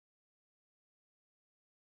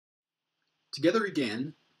Together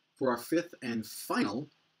again for our fifth and final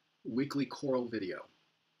weekly Coral video.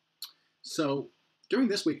 So during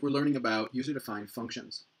this week, we're learning about user-defined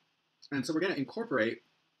functions. And so we're going to incorporate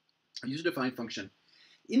a user-defined function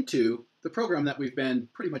into the program that we've been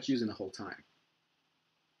pretty much using the whole time.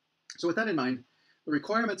 So with that in mind, the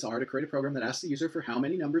requirements are to create a program that asks the user for how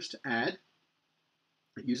many numbers to add.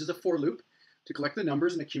 It uses a for loop to collect the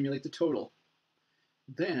numbers and accumulate the total.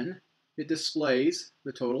 Then it displays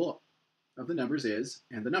the total of the numbers is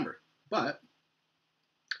and the number. But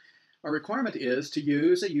our requirement is to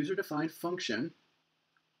use a user-defined function,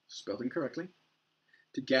 spelled incorrectly,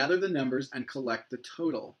 to gather the numbers and collect the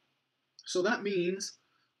total. So that means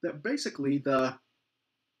that basically the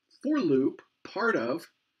for loop part of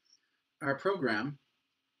our program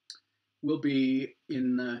will be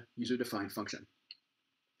in the user-defined function.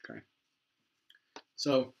 Okay.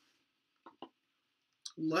 So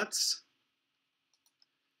let's,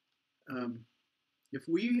 if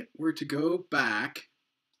we were to go back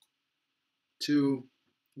to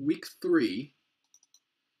week 3,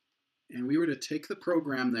 and we were to take the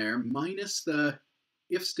program there minus the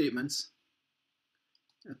if statements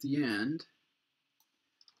at the end,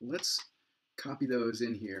 let's copy those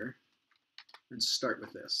in here and start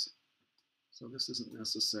with this. So this isn't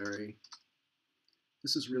necessary.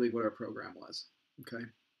 This is really what our program was, okay?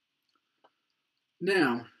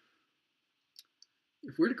 Now,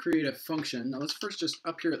 if we're to create a function, now let's first just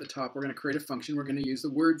up here at the top, we're going to create a function. We're going to use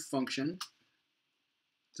the word function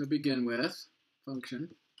to begin with, function.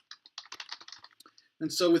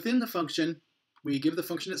 And so within the function, we give the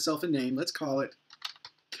function itself a name. Let's call it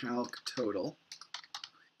calc total.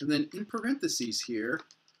 And then in parentheses here,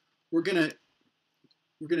 we're going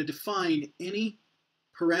to define any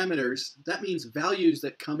parameters. That means values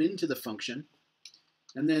that come into the function.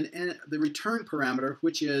 And then the return parameter,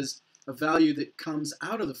 which is a value that comes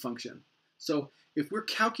out of the function. So if we're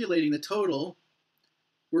calculating the total,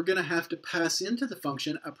 we're going to have to pass into the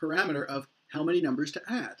function a parameter of how many numbers to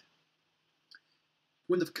add.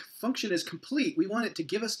 When the function is complete, we want it to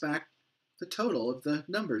give us back the total of the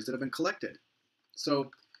numbers that have been collected. So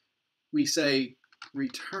we say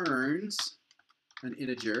returns an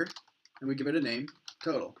integer, and we give it a name,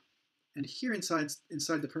 total. And here inside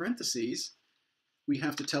the parentheses, we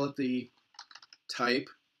have to tell it the type,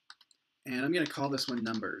 and I'm going to call this one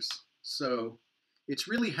numbers. So it's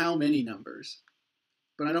really how many numbers,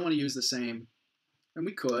 but I don't want to use the same, and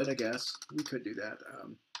we could, I guess, we could do that.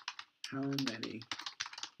 How many,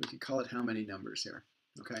 we could call it how many numbers here,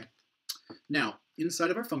 okay? Now,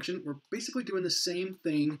 inside of our function, we're basically doing the same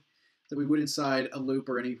thing that we would inside a loop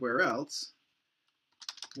or anywhere else.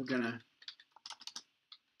 We're going to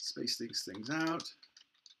space these things out.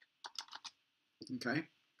 Okay.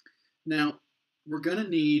 Now, we're going to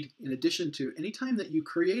need, in addition to, anytime that you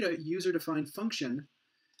create a user-defined function,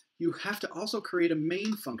 you have to also create a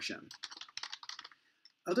main function.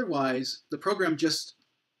 Otherwise, the program just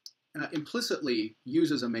implicitly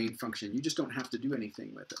uses a main function. You just don't have to do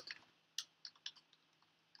anything with it.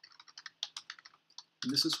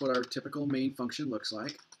 And this is what our typical main function looks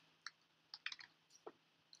like.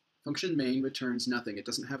 Function main returns nothing. It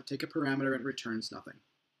doesn't have to take a parameter and returns nothing.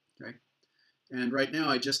 Okay. And right now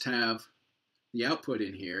I just have the output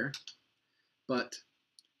in here, but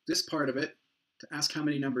this part of it, to ask how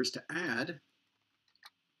many numbers to add,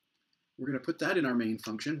 we're going to put that in our main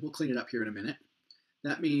function. We'll clean it up here in a minute.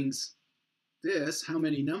 That means this, how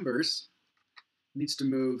many numbers, needs to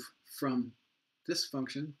move from this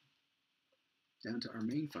function down to our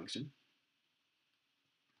main function.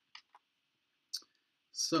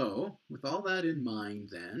 So with all that in mind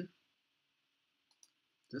then,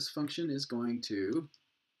 this function is going to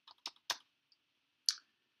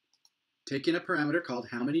take in a parameter called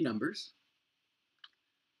how many numbers.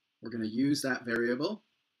 We're going to use that variable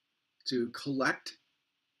to collect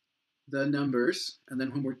the numbers, and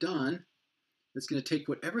then when we're done, it's going to take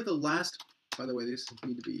whatever the last, by the way, these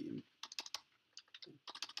need to be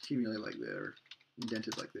accumulated like that or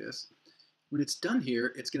indented like this. When it's done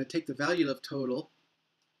here, it's going to take the value of total,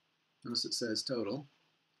 notice it says total,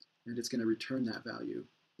 and it's going to return that value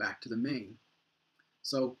back to the main.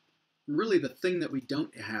 So really the thing that we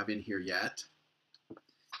don't have in here yet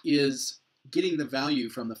is getting the value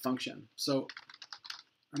from the function. So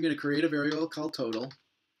I'm going to create a variable called total.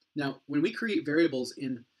 Now when we create variables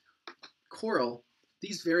in Coral,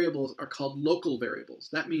 these variables are called local variables.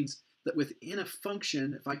 That means that within a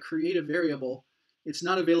function, if I create a variable, it's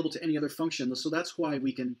not available to any other function. So that's why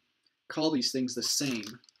we can call these things the same.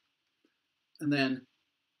 And then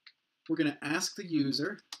we're going to ask the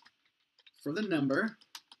user for the number.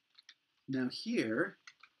 Now here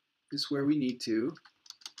is where we need to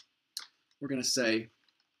we're going to say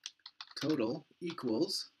total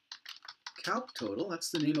equals calc total. That's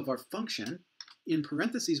the name of our function. In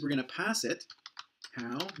parentheses, we're going to pass it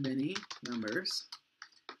how many numbers.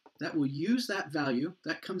 That will use that value.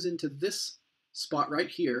 That comes into this spot right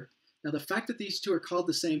here. Now, the fact that these two are called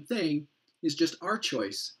the same thing is just our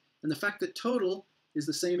choice. And the fact that total is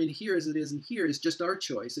the same in here as it is in here is just our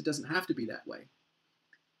choice. It doesn't have to be that way.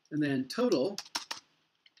 And then total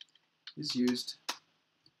is used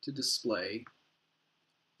to display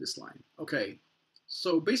this line. Okay,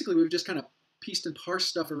 so basically we've just kind of pieced and parsed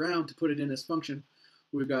stuff around to put it in this function.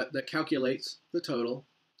 We've got that calculates the total,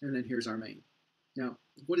 and then here's our main. Now,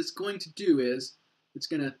 what it's going to do is it's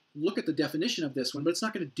going to look at the definition of this one, but it's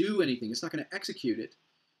not going to do anything. It's not going to execute it.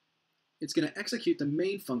 It's going to execute the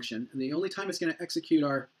main function, and the only time it's going to execute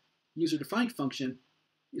our user-defined function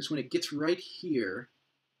is when it gets right here.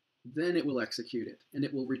 Then it will execute it, and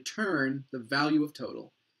it will return the value of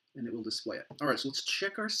total, and it will display it. All right, so let's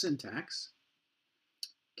check our syntax.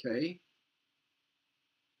 Okay.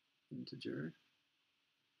 Integer.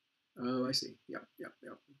 Oh, I see. Yep.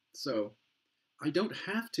 So I don't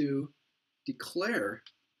have to declare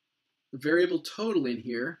the variable total in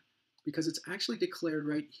here because it's actually declared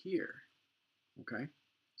right here. Okay,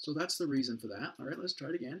 so that's the reason for that. All right, let's try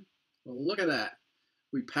it again. Well, look at that.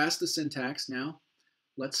 We passed the syntax now.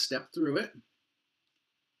 Let's step through it.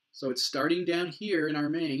 So it's starting down here in our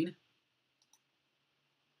main,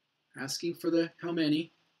 asking for the how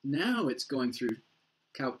many. Now it's going through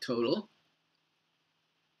calc total,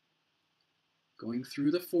 going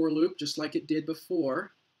through the for loop just like it did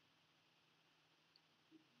before.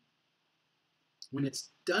 When it's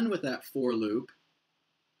done with that for loop,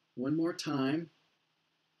 one more time.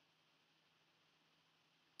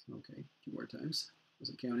 Okay, 2 more times.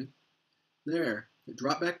 Wasn't counting. There. It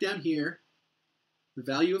dropped back down here. The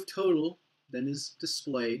value of total then is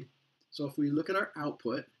displayed. So if we look at our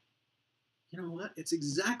output, you know what? It's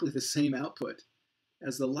exactly the same output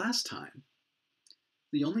as the last time.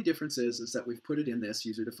 The only difference is that we've put it in this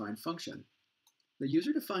user-defined function. The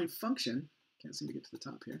user-defined function, can't seem to get to the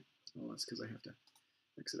top here. Oh, that's because I have to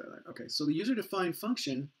exit out of that. Okay, so the user-defined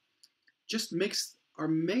function just makes our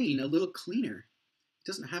main a little cleaner. It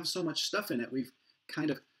doesn't have so much stuff in it. We've kind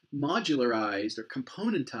of modularized or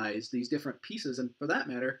componentized these different pieces, and for that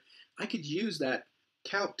matter, I could use that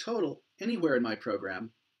calc total anywhere in my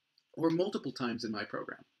program or multiple times in my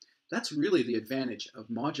program. That's really the advantage of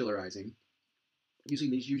modularizing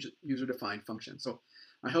using these user-defined functions. So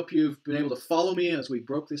I hope you've been able to follow me as we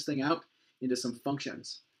broke this thing out into some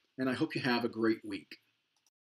functions, and I hope you have a great week.